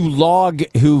 so you log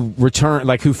who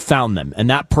found them, and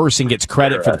that person gets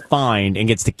credit for the find and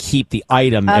gets to keep the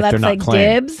item if they're that's not like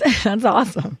claimed. dibs. That's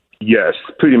awesome. Yes,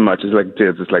 pretty much. It's like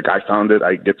this. It's like I found it,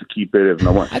 I get to keep it. If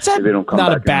no one, if they don't come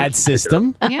Not a back bad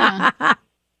system. Yeah.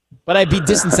 But I'd be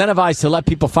disincentivized to let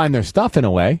people find their stuff in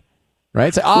a way, right?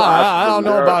 It's like, I don't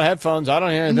know about headphones. I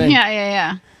don't hear anything.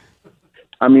 Yeah.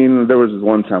 I mean, there was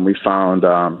one time we found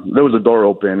there was a door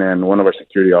open, and one of our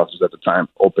security officers at the time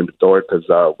opened the door because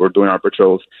we're doing our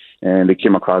patrols, and they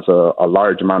came across a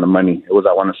large amount of money. It was,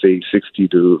 I want to say, $60,000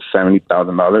 to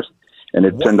 $70,000, and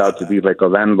it turned out to be like a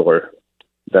landlord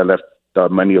that left the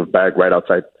money of bag right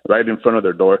outside, right in front of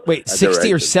their door. Wait,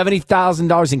 $60,000 or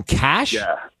 $70,000 in cash?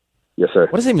 Yeah. Yes, sir.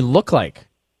 What does that even look like?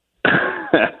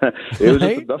 It was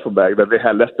just a duffel bag that they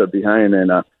had left there behind,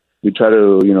 and we tried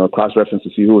to, cross-reference to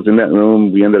see who was in that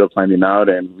room. We ended up finding out,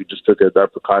 and we just took our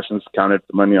precautions, counted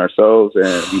the money ourselves,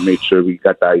 and we made sure we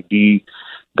got the ID,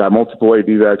 got multiple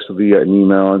IDs actually, an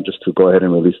email, just to go ahead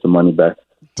and release the money back.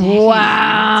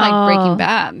 Wow. It's like Breaking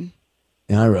Bad.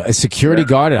 Yeah, a security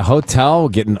guard at a hotel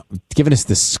giving us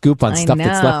the scoop on stuff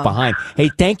that's left behind. Hey,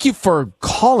 thank you for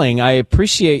calling. I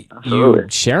appreciate you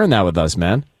sharing that with us,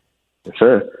 man. Yes,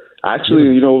 sir.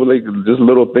 Actually, like just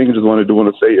little things. Just want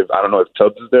to say, I don't know if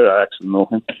Tubbs is there. I actually know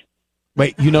him.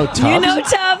 Wait, you know Tubbs? You know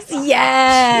Tubbs?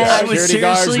 Yes. Security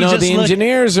guards know the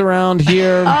engineers around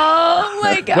here. Oh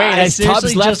my God. Wait, has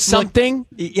Tubbs left something?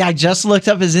 Yeah, I just looked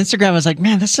up his Instagram. I was like,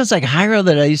 man, this sounds like Jairo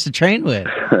that I used to train with.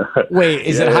 Wait,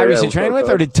 is it Jairo you train with,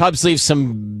 or did Tubbs leave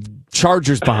some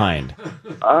chargers behind?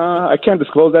 I can't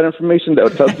disclose that information.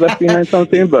 That Tubbs left behind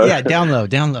something, but yeah, down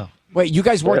low. Wait, you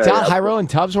guys worked out? Jairo and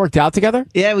Tubbs worked out together?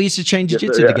 Yeah, we used to train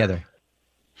jiu-jitsu together.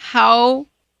 How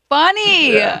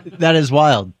funny. Yeah. That is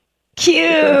wild. Cute.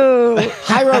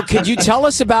 Jairo, could you tell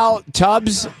us about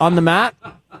Tubbs on the mat?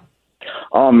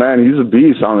 Oh, man, he's a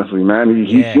beast, honestly, man.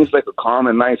 He seems like a calm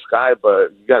and nice guy,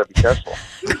 but you got to be careful.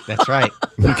 That's right.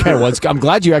 Okay, well, I'm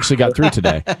glad you actually got through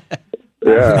today.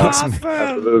 Yeah,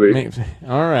 absolutely.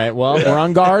 All right, well, we're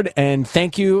on guard, and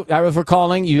thank you, Jairo, for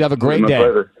calling. You have a great day.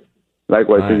 Pleasure.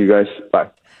 Likewise, thank you guys. Bye.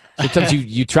 So, Tubbs,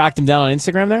 you tracked him down on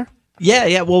Instagram there?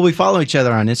 Yeah. Well, we follow each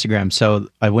other on Instagram. So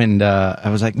I went and I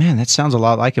was like, man, that sounds a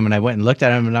lot like him. And I went and looked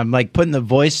at him, and I'm like putting the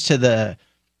voice to the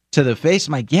face.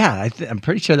 I'm like, yeah, I'm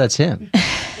pretty sure that's him.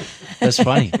 That's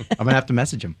funny. I'm going to have to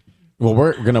message him. Well,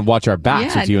 we're going to watch our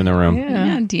backs with you in the room.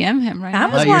 Yeah, DM him right I now.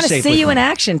 almost want to see you in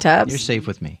action, Tubbs. You're safe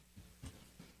with me.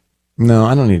 No,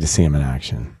 I don't need to see him in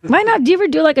action. Why not? Do you ever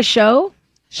do like a show?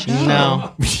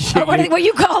 No. What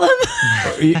you call them?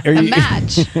 A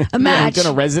match. A match. You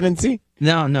done a residency?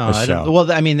 No, I show. don't.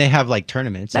 Well, I mean, they have like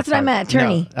tournaments. That's what I meant,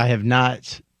 tourney. No, I have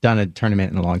not done a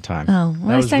tournament in a long time. Oh, well, that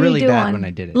next was time really you do bad one, when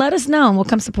I did it. let us know and we'll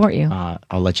come support you.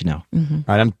 I'll let you know. Mm-hmm. All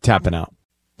right, I'm tapping out.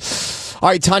 All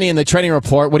right, Tanya, in the training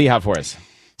report, what do you have for us?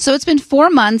 So it's been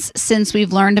 4 months since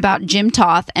we've learned about Jim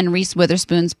Toth and Reese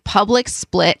Witherspoon's public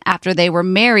split after they were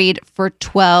married for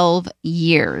 12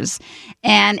 years.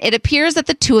 And it appears that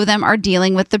the two of them are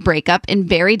dealing with the breakup in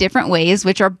very different ways,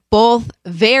 which are both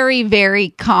very, very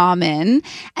common.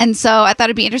 And so I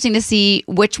thought it'd be interesting to see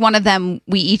which one of them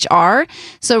we each are.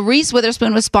 So Reese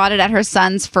Witherspoon was spotted at her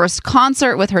son's first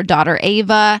concert with her daughter,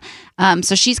 Ava.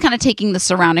 So she's kind of taking the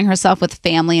surrounding herself with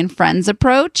family and friends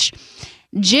approach.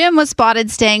 Jim was spotted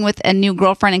staying with a new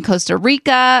girlfriend in Costa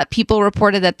Rica. People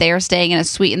reported that they are staying in a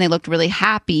suite and they looked really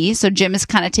happy. So Jim is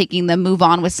kind of taking the move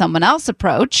on with someone else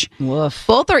approach. Woof.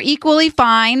 Both are equally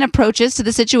fine approaches to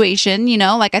the situation.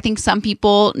 I think some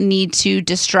people need to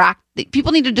distract.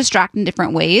 People need to distract in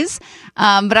different ways.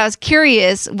 But I was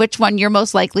curious which one you're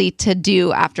most likely to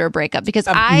do after a breakup, because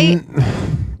I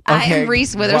am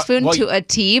Reese Witherspoon to a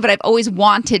T, but I've always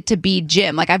wanted to be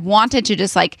Jim. Like I've wanted to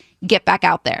just get back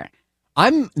out there.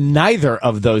 I'm neither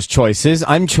of those choices.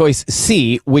 I'm choice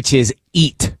C, which is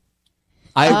eat.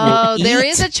 There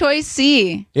is a choice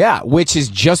C. Yeah, which is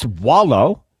just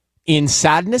wallow in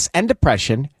sadness and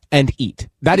depression and eat.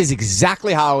 That is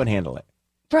exactly how I would handle it.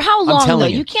 For how long, though?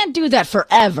 telling you. You can't do that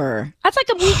forever. That's like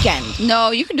a weekend.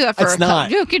 No, you can do that for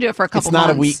you can do it for a couple It's not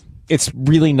months. a week. It's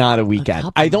really not a weekend.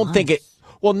 I don't think it.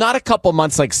 Well, not a couple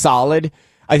months solid.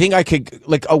 I think I could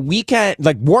a weekend,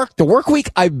 the work week,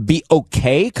 I'd be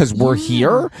okay because we're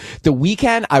here. The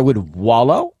weekend, I would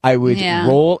wallow. I would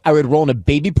roll. I would roll in a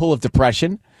baby pool of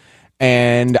depression,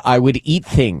 and I would eat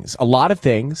things, a lot of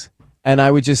things, and I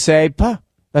would just say, "Puh,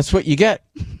 that's what you get.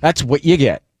 That's what you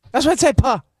get." That's what I'd say,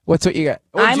 "Puh, what's what you get."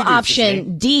 I'm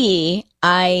option D.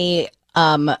 I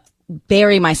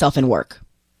bury myself in work.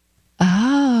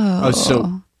 Oh,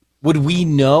 so. Would we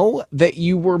know that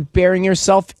you were burying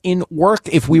yourself in work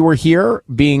if we were here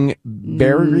being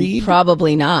buried?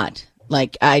 Probably not.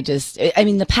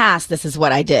 The past, this is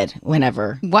what I did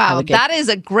whenever. Wow, that is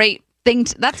a great thing.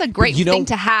 That's a great thing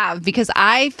to have, because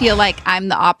I feel like I'm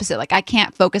the opposite. I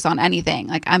can't focus on anything.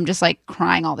 I'm just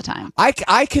crying all the time.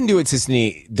 I can do what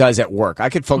Sisney does at work. I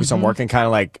could focus on work and kind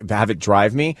of have it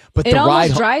drive me. But it the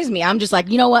almost ride drives me. I'm just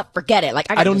you know what? Forget it.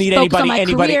 I don't need anybody,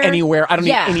 anywhere. I don't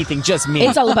need anything. Just me.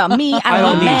 It's all about me. I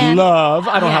don't need love.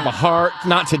 I don't have a heart.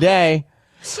 Not today.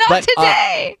 Not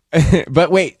today.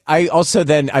 But wait, I've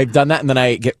done that, and then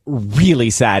I get really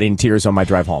sad in tears on my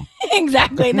drive home.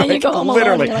 Exactly. And then you go home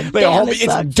literally. alone. Like, home,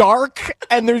 it's dark,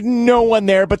 and there's no one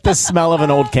there but the smell of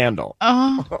an old candle.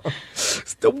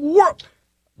 It's the worst.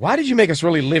 Why did you make us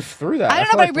really live through that? I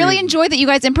don't know, but I really enjoyed that you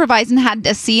guys improvised and had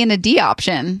a C and a D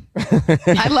option.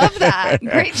 I love that.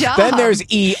 Great job. Then there's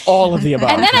E, all of the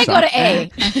above. And then I go to A.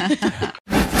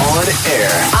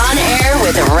 On air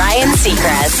with Ryan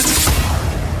Seacrest.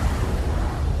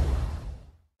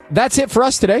 That's it for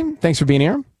us today. Thanks for being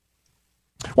here.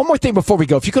 One more thing before we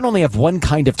go. If you could only have one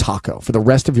kind of taco for the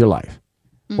rest of your life,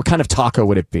 what kind of taco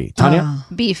would it be? Tanya?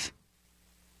 Beef.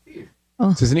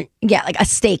 Isn't Yeah, like a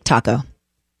steak taco.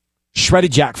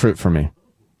 Shredded jackfruit for me.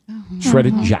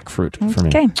 Shredded jackfruit for me.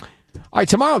 Okay. All right,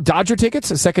 tomorrow, Dodger tickets,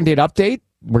 a second date update.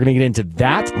 We're going to get into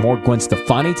that. More Gwen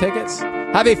Stefani tickets.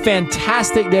 Have a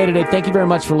fantastic day today. Thank you very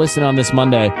much for listening on this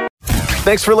Monday.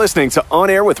 Thanks for listening to On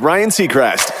Air with Ryan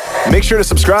Seacrest. Make sure to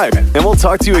subscribe, and we'll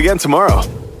talk to you again tomorrow.